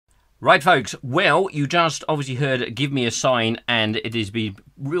Right, folks. Well, you just obviously heard Give Me a Sign, and it has been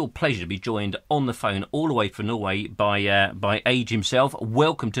a real pleasure to be joined on the phone all the way from Norway by Åge himself.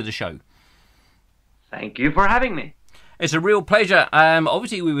 Welcome to the show. Thank you for having me. It's a real pleasure.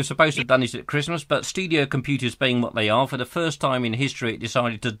 Obviously, we were supposed to have done this at Christmas, but studio computers being what they are, for the first time in history, it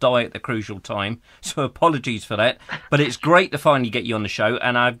decided to die at the crucial time. So apologies for that. But it's great to finally get you on the show,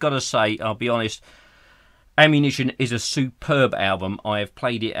 and I've got to say, I'll be honest, Ammunition is a superb album. I have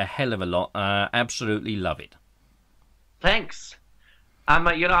played it a hell of a lot. Absolutely love it. Thanks. I've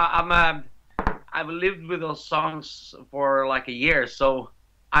lived with those songs for like a year, so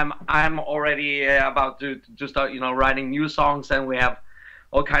I'm already about to start, writing new songs, and we have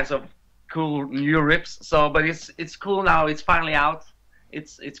all kinds of cool new riffs. So, but it's cool now. It's finally out.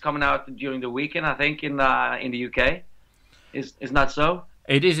 It's coming out during the weekend, I think, in the UK. Is not so?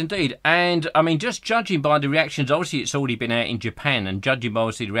 It is indeed. And, I mean, just judging by the reactions, obviously it's already been out in Japan, and judging by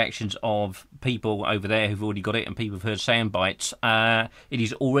obviously the reactions of people over there who've already got it and people who've heard sound bites, it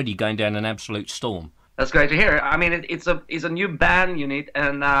is already going down an absolute storm. That's great to hear. I mean, it's a new band unit,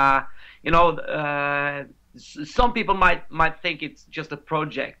 and, some people might think it's just a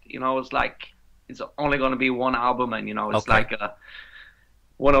project. It's like it's only going to be one album, and, it's like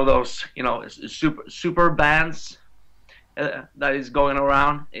one of those, super bands that is going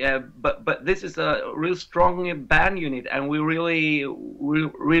around, but this is a real strong band unit, and we really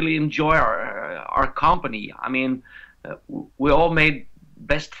enjoy our company. I mean, we all made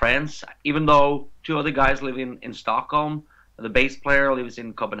best friends, even though two other guys live in Stockholm. The bass player lives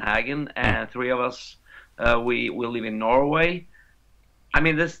in Copenhagen, and three of us we live in Norway. I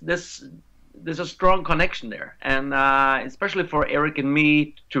mean, there's a strong connection there, and especially for Eric and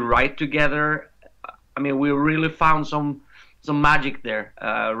me to write together. I mean, we really found some magic there,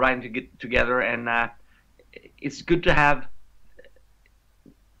 writing together, and it's good to have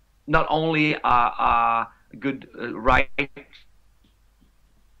not only a good writing,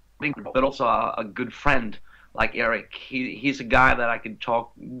 but also a good friend like Eric. He's a guy that I could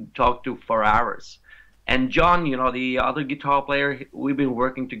talk to for hours. And John, the other guitar player, we've been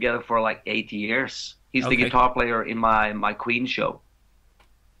working together for like 8 years. He's the guitar player in my Queen show.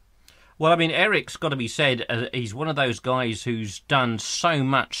 Well, I mean, Eric's got to be said. He's one of those guys who's done so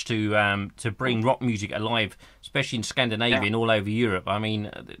much to bring rock music alive, especially in Scandinavia and all over Europe. I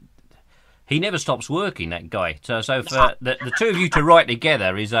mean, he never stops working, that guy. So for the two of you to write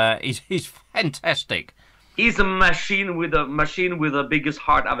together is fantastic. He's a machine with the biggest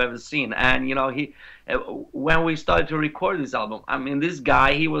heart I've ever seen. And when we started to record this album, I mean, this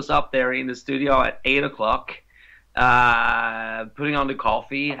guy, he was up there in the studio at 8 o'clock. Putting on the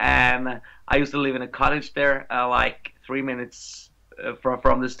coffee, and I used to live in a cottage there, like 3 minutes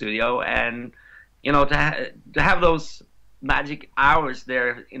from the studio, and to have those magic hours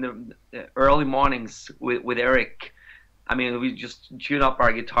there in the early mornings with Eric. I mean, we just tune up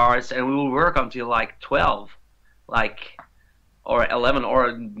our guitars, and we will work until like 12, or 11,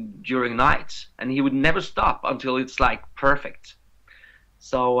 or during nights, and he would never stop until it's like perfect.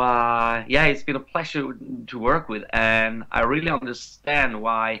 So, it's been a pleasure to work with, and I really understand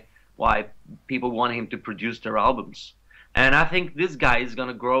why people want him to produce their albums. And I think this guy is going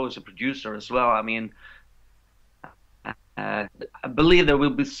to grow as a producer as well. I mean, I believe there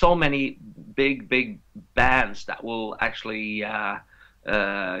will be so many big bands that will actually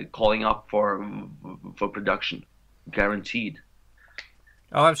calling up for production, guaranteed.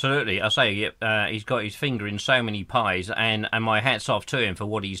 Oh, absolutely. I say he's got his finger in so many pies, and my hat's off to him for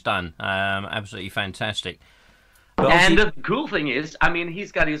what he's done. Absolutely fantastic. But and the cool thing is, I mean,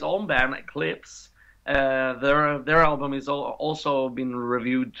 he's got his own band, Eclipse. Their album is also been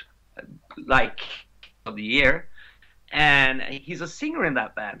reviewed like of the year, and he's a singer in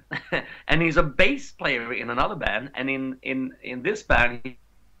that band, and he's a bass player in another band, and in this band,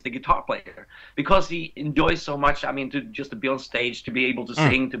 the guitar player, because he enjoys so much. I mean, to be on stage, to be able to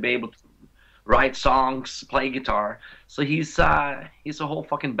sing, to be able to write songs, play guitar. So he's a whole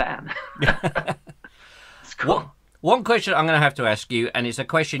fucking band. It's cool. One question I'm going to have to ask you, and it's a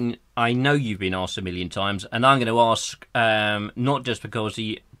question I know you've been asked a million times, and I'm going to ask not just because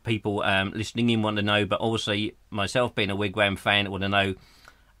the people listening in want to know, but obviously myself being a Wigwam fan want to know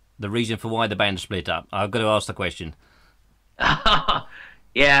the reason for why the band split up. I've got to ask the question.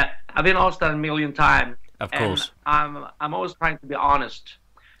 Yeah, I've been asked that a million times. Of course. I'm always trying to be honest.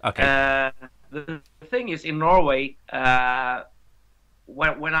 Okay. The thing is, in Norway,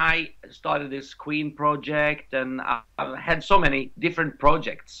 when I started this Queen project, and I had so many different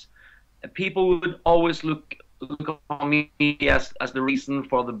projects, people would always look on me as the reason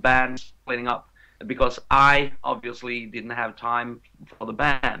for the band splitting up. because I obviously didn't have time for the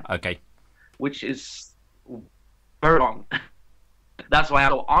band, Okay. which is very wrong. That's why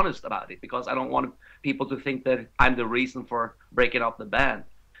I'm so honest about it, because I don't want people to think that I'm the reason for breaking up the band.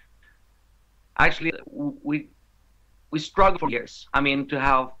 Actually, we struggled for years. I mean, to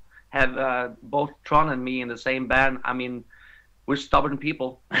have both Tron and me in the same band. I mean, we're stubborn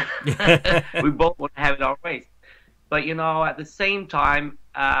people. We both want to have it our ways. But you know, at the same time,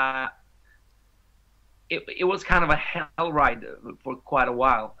 it was kind of a hell ride for quite a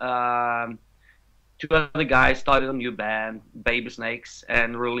while. Two other guys started a new band, Baby Snakes,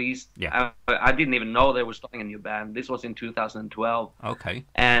 and released. Yeah. I didn't even know they were starting a new band. This was in 2012. Okay.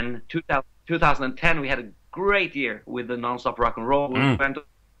 And 2010, we had a great year with the Non-Stop Rock and Roll. We went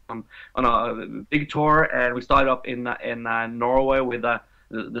on a big tour, and we started up in Norway with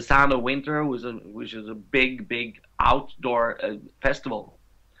the Sound of Winter, which is a big outdoor festival,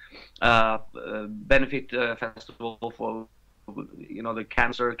 benefit festival for the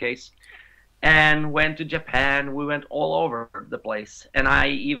cancer case. And went to Japan. We went all over the place, and I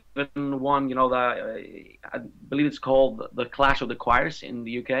even won, I believe it's called the Clash of the Choirs in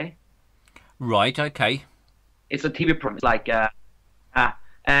the UK. Right. Okay. It's a TV program. It's like, and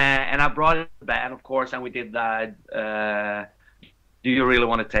I brought in the band, of course, and we did that. Do you really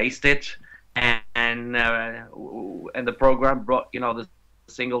want to taste it? And the program brought the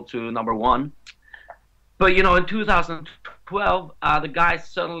single to #1. But in 2012, the guys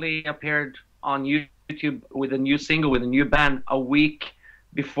suddenly appeared on YouTube with a new single, with a new band, a week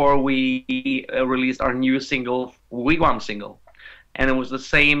before we released our new single, Wigwam single. And it was the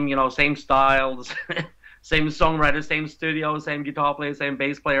same, same style, same songwriter, same studio, same guitar player, same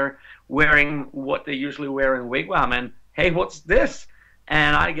bass player, wearing what they usually wear in Wigwam. And hey, what's this?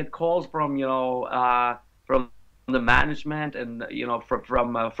 And I get calls from the management and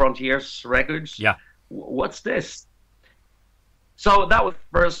from Frontiers Records. Yeah. What's this? So that was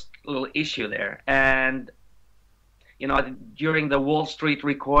the first little issue there. And during the Wall Street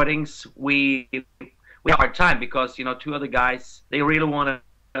recordings, we had a hard time because two other guys, they really wanted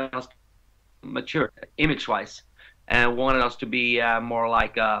us to mature image-wise and wanted us to be more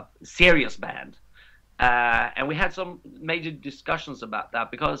like a serious band. And we had some major discussions about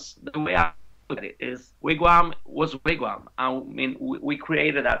that, because the way I look at it is Wigwam was Wigwam. I mean, we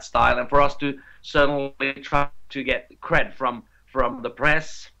created that style, and for us to suddenly try to get cred from the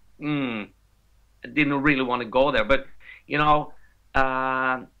press, I didn't really want to go there. But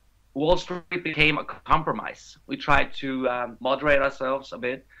Wall Street became a compromise. We tried to moderate ourselves a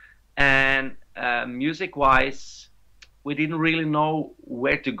bit, and music-wise, we didn't really know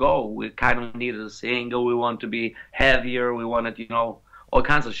where to go. We kind of needed a single. We wanted to be heavier. We wanted, all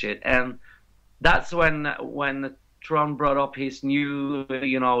kinds of shit. And that's when Tron brought up his new,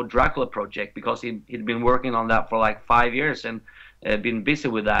 Dracula project, because he'd been working on that for like 5 years and been busy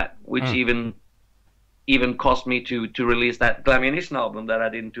with that, which even cost me to release that Glammunition album that I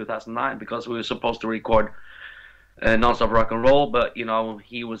did in 2009, because we were supposed to record Non-Stop Rock and Roll, but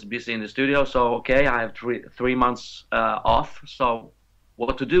he was busy in the studio. So okay, I have three months off. So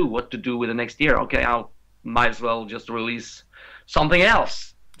what to do with the next year? Okay, I might as well just release something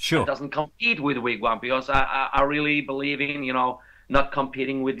else. Sure. It doesn't compete with Wigwam, because I really believe in not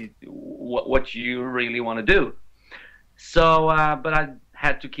competing with what you really want to do. So but I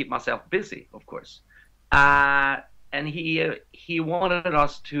had to keep myself busy, of course. And he wanted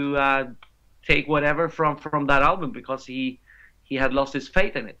us to take whatever from that album, because he had lost his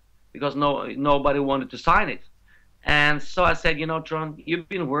faith in it, because nobody wanted to sign it. And so I said, Tron, you've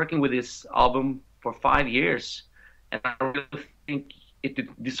been working with this album for 5 years, and I really think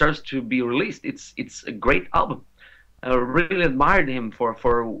it deserves to be released. It's a great album. I really admired him for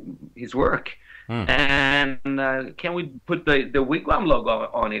his work. And can we put the Wigwam logo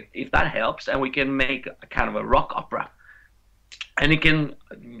on it, if that helps, and we can make a kind of a rock opera, and it can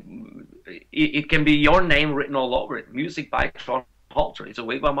be your name written all over it, music by Tron Halter. It's a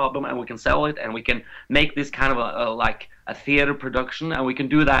Wigwam album, and we can sell it, and we can make this kind of a theater production, and we can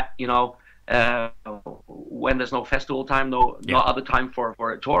do that when there's no festival time, no other time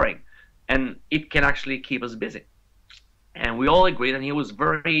for touring, and it can actually keep us busy. And we all agreed, and he was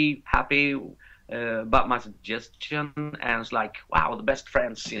very happy about my suggestion, and it's like, wow, the best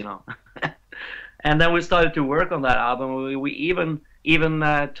friends, And then we started to work on that album. We even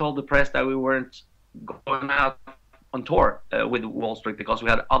told the press that we weren't going out on tour with Wall Street, because we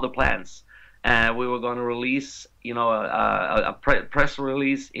had other plans. We were going to release, a press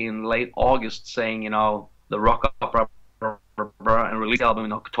release in late August saying, the rock opera, and release the album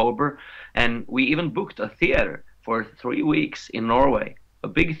in October. And we even booked a theater for 3 weeks in Norway a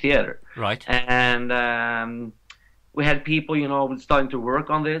big theater. Right. And we had people, you know, starting to work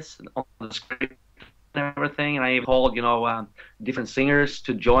on this, on the script and everything. And I called, you know, different singers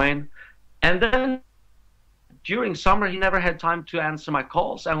to join. And then during summer, he never had time to answer my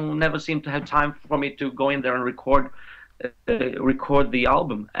calls, and never seemed to have time for me to go in there and record the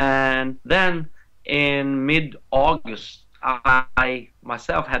album. And then in mid-August, I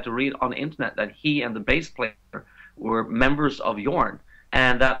myself had to read on the internet that he and the bass player were members of Yorn,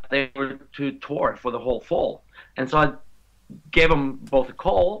 and that they were to tour for the whole fall. And so I gave them both a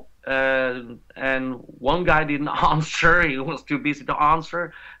call, and one guy didn't answer. He was too busy to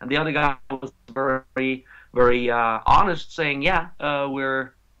answer, and the other guy was very, very honest, saying, "Yeah,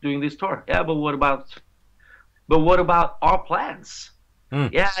 we're doing this tour. Yeah, but what about our plans?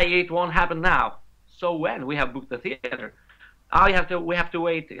 Yeah, it won't happen now. So when? We have booked the theater. We have to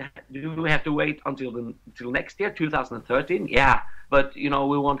wait. Do we have to wait until next year, 2013? Yeah, but you know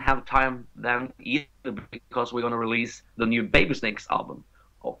we won't have time then either because we're going to release the new Baby Snakes album.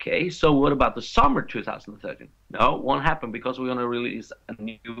 Okay, so what about the summer 2013? No, it won't happen because we're going to release a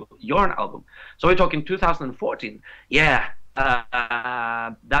new Yorn album. So we're talking 2014. Yeah,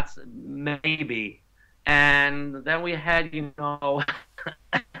 that's maybe." And then we had, you know,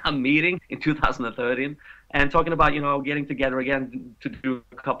 a meeting in 2013 and talking about, you know, getting together again to do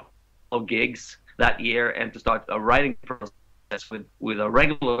a couple of gigs that year and to start a writing process with a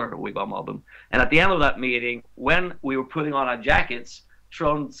regular Wigwam album. And at the end of that meeting, when we were putting on our jackets,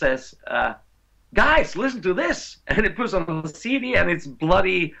 Trond says, "Guys, listen to this." And it puts on the CD, and it's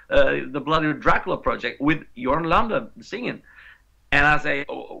the Bloody Dracula Project with Jorn Lande singing. And I say,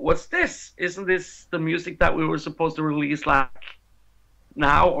 "What's this? Isn't this the music that we were supposed to release like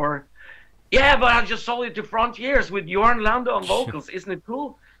now?" Or, "Yeah, but I just sold it to Frontiers with Jorn Lande on vocals. Isn't it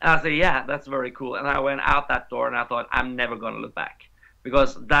cool?" And I say, "Yeah, that's very cool." And I went out that door, and I thought, I'm never going to look back.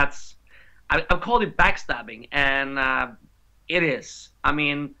 Because I've called it backstabbing, and it is. I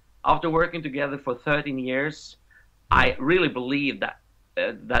mean, after working together for 13 years, I really believe that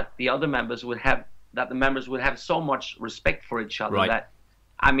the other members would have so much respect for each other, that,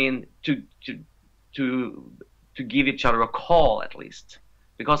 I mean, to give each other a call at least,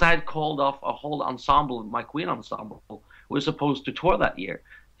 because I had called off a whole ensemble, my Queen ensemble, who was supposed to tour that year,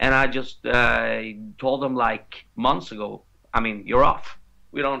 and I just told them like months ago, I mean, you're off.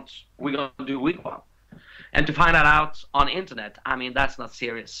 We're gonna do Wigwam. And to find that out on internet, I mean, that's not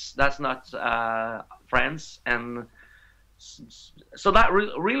serious. That's not friends, and so that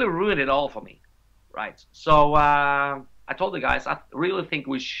really ruined it all for me. Right. So I told the guys, I really think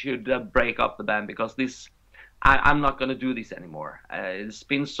we should break up the band because I'm not going to do this anymore. It's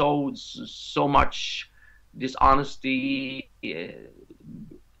been so much dishonesty in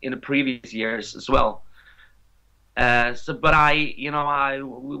the previous years as well. But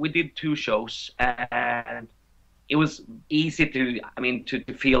we did 2 shows, and it was easy to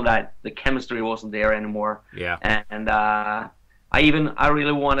feel that the chemistry wasn't there anymore. Yeah. And I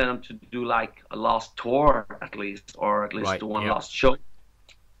really wanted them to do like a last tour at least, or at least one last show.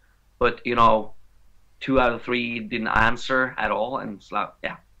 But you know, 2 out of 3 didn't answer at all, and it's like,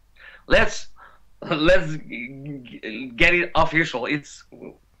 yeah, let's get it official. It's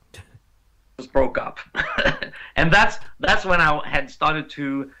broke up, and that's when I had started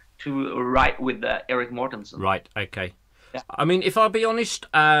to write with Eric Mortensen. Right. Okay. Yeah. I mean, if I'll be honest,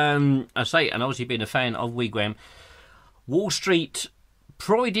 I say, and obviously being a fan of Wigwam, Wall Street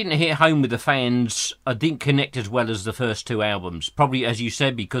probably didn't hit home with the fans. I didn't connect as well as the first 2 albums. Probably, as you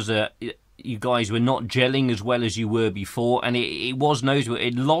said, because you guys were not gelling as well as you were before, and it was noticeable.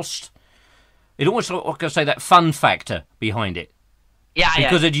 It lost. It almost, like I say, that fun factor behind it. Yeah,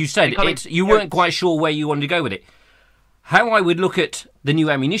 because as you said, you weren't quite sure where you wanted to go with it. How I would look at the new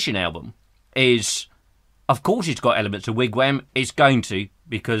Ammunition album is, of course, it's got elements of Wigwam. It's going to,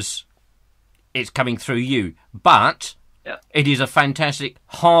 because it's coming through you, but it is a fantastic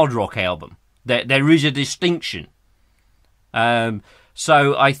hard rock album. There is a distinction.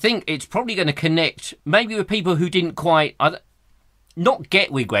 So I think it's probably going to connect maybe with people who didn't quite not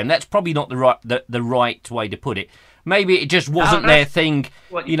get Wigwam. That's probably not the right way to put it. Maybe it just wasn't their thing.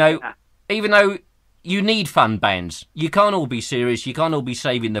 You know, even though you need fun bands, you can't all be serious. You can't all be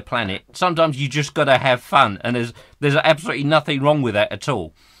saving the planet. Sometimes you just got to have fun, and there's absolutely nothing wrong with that at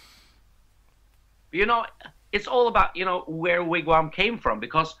all. You know, it's all about, you know, where Wigwam came from,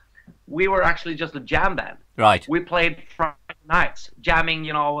 because we were actually just a jam band. Right. We played Friday nights, jamming,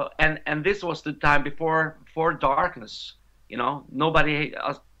 you know, and this was the time before darkness. You know, nobody,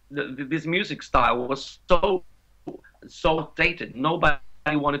 this music style was so dated. Nobody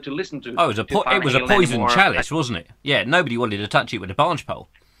wanted to listen to. Oh, it was a poison chalice, wasn't it? Yeah, nobody wanted to touch it with a barge pole.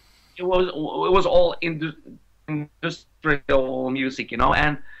 It was all industrial music, you know,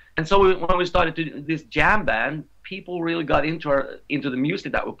 and so when we started to do this jam band, people really got into the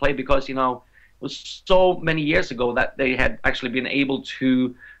music that we played, because, you know, it was so many years ago that they had actually been able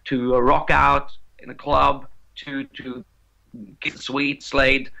to rock out in a club, to get Sweet,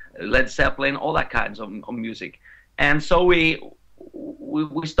 Slade, Led Zeppelin, all that kinds of music. And so we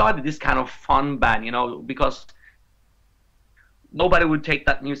started this kind of fun band, you know, because nobody would take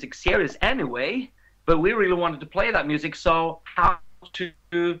that music serious anyway, but we really wanted to play that music. So how to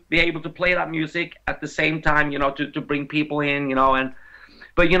be able to play that music at the same time, you know, to bring people in, you know,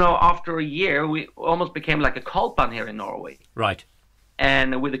 but, you know, after a year, we almost became like a cult band here in Norway. Right.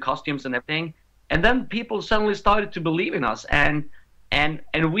 And with the costumes and everything. And then people suddenly started to believe in us, and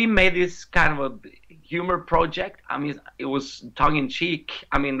we made this kind of a humor project. I mean, it was tongue-in-cheek.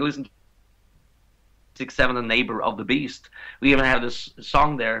 I mean, listen to 6-7, The Neighbor of the Beast. We even have this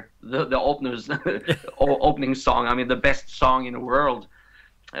song there, the openers, opening song. I mean, the best song in the world.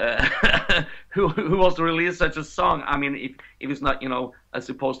 Who was to release such a song? I mean, if it's not, you know,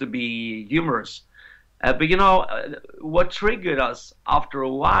 supposed to be humorous. But, you know, what triggered us after a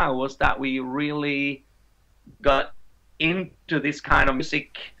while was that we really got into this kind of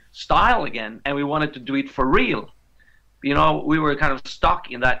music style again, and we wanted to do it for real. You know, we were kind of stuck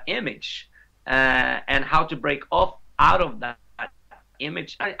in that image, and how to break off out of that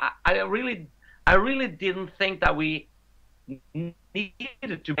image. I really didn't think that we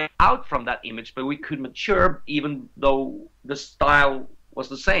needed to break out from that image, but we could mature even though the style was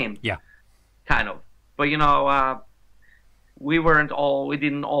the same. Yeah. Kind of. But, you know, we didn't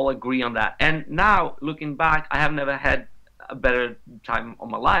all agree on that. And now, looking back, I have never had a better time of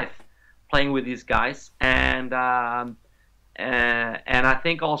my life playing with these guys. And I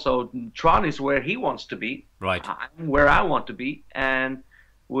think also Tron is where he wants to be. Right. I'm where I want to be. And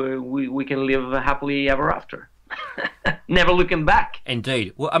we can live happily ever after. Never looking back.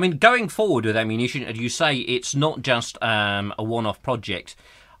 Indeed. Well, I mean, going forward with Ammunition, as you say, it's not just a one-off project.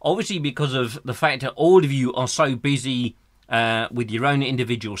 Obviously, because of the fact that all of you are so busy with your own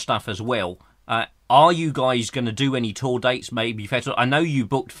individual stuff as well, are you guys going to do any tour dates, maybe festival? I know you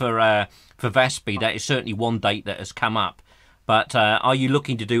booked for Vasby. That is certainly one date that has come up. But are you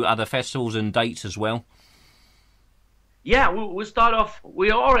looking to do other festivals and dates as well? Yeah, we start off.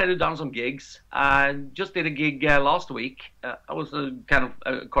 We already done some gigs. Just did a gig last week. It was a kind of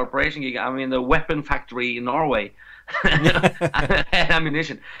a corporation gig. I mean, the weapon factory in Norway.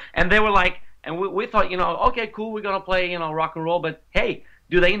 Ammunition, and they were like, and we thought, you know, okay, cool, we're gonna play, you know, rock and roll, but hey,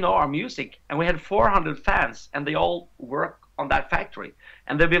 do they know our music? And we had 400 fans, and they all work on that factory,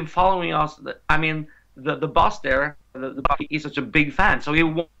 and they've been following us. I mean, the boss there, the boss, he's such a big fan, so he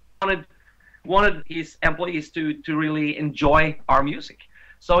wanted his employees to really enjoy our music.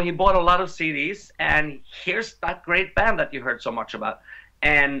 So he bought a lot of CDs, and here's that great band that you heard so much about,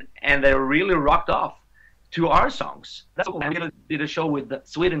 and they really rocked off to our songs. That's cool. And we did a show with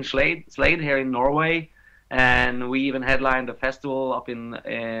Sweden Slade here in Norway, and we even headlined a festival up in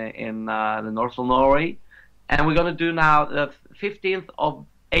the north of Norway. And we're gonna do now the 15th of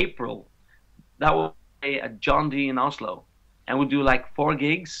April. That will be at John D in Oslo, and we'll do like 4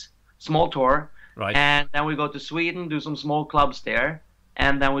 gigs, small tour. Right. And then we go to Sweden, do some small clubs there,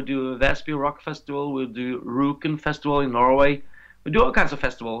 and then we do a Vesby Rock Festival. We'll do Rjukan Festival in Norway. We do all kinds of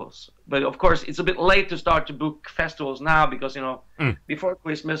festivals, but of course it's a bit late to start to book festivals now, because, you know, before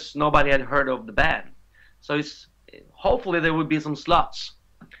Christmas nobody had heard of the band. So hopefully there will be some slots.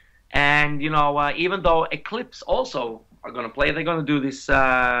 And, you know, even though Eclipse also are going to play, they're going to do this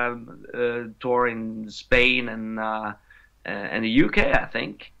tour in Spain and the UK, I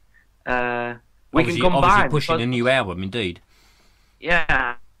think. We can combine. Obviously pushing a new album, indeed.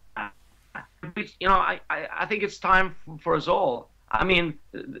 Yeah. You know, I think it's time for us all. I mean,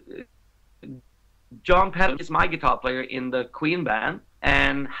 John Pettit is my guitar player in the Queen band,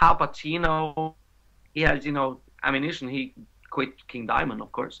 and Hal Patino, he has, you know, Ammunition. He quit King Diamond, of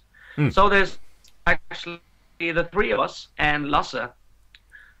course. So there's actually the 3 of us and Lasse.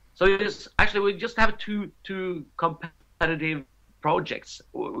 So we just have two competitive projects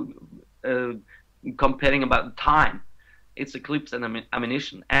competing about time. It's Eclipse and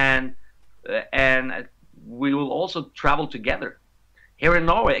Ammunition, and we will also travel together. Here in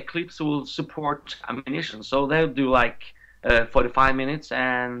Norway, Eclipse will support Ammunition, so they'll do like 45 minutes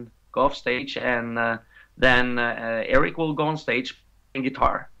and go off stage, and then Eric will go on stage playing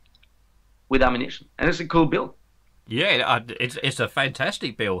guitar with Ammunition, and it's a cool bill. Yeah, it's a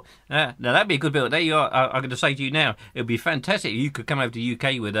fantastic bill. Now that'd be a good bill. There you are. I'm going to say to you now, it would be fantastic if you could come over to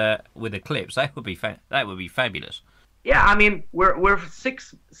UK with Eclipse. That would be fabulous. Yeah, I mean we're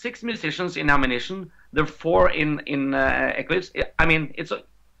six musicians in Ammunition. There are four in Eclipse. I mean it's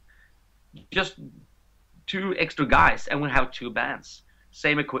just two extra guys, and we have two bands,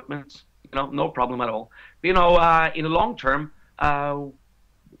 same equipment. No problem at all. But, in the long term, I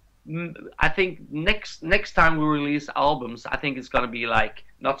think next time we release albums, I think it's gonna be like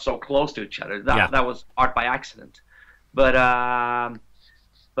not so close to each other. That was art by accident, but I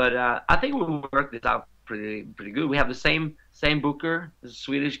think we worked this out pretty good. We have the same booker, the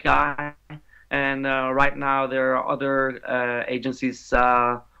Swedish guy, and right now there are other agencies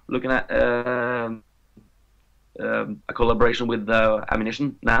looking at a collaboration with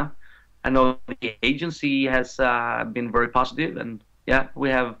Ammunition now. I know the agency has been very positive, and yeah, we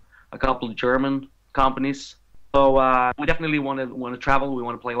have a couple of German companies. So we definitely want to travel. We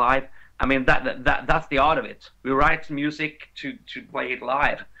want to play live. I mean that's the art of it. We write music to play it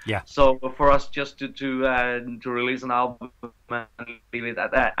live. Yeah. So for us just to release an album and leave it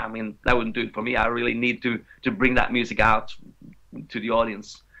at that, I mean that wouldn't do it for me. I really need to bring that music out to the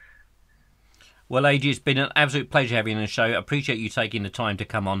audience. Well, Åge, it's been an absolute pleasure having you on the show. I appreciate you taking the time to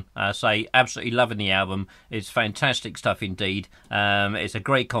come on. Say, absolutely loving the album. It's fantastic stuff indeed. It's a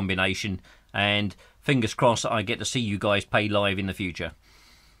great combination, and fingers crossed I get to see you guys play live in the future.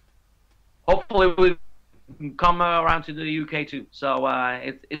 Hopefully we'll come around to the UK too. So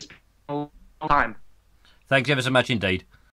it's been a long time. Thanks ever so much indeed.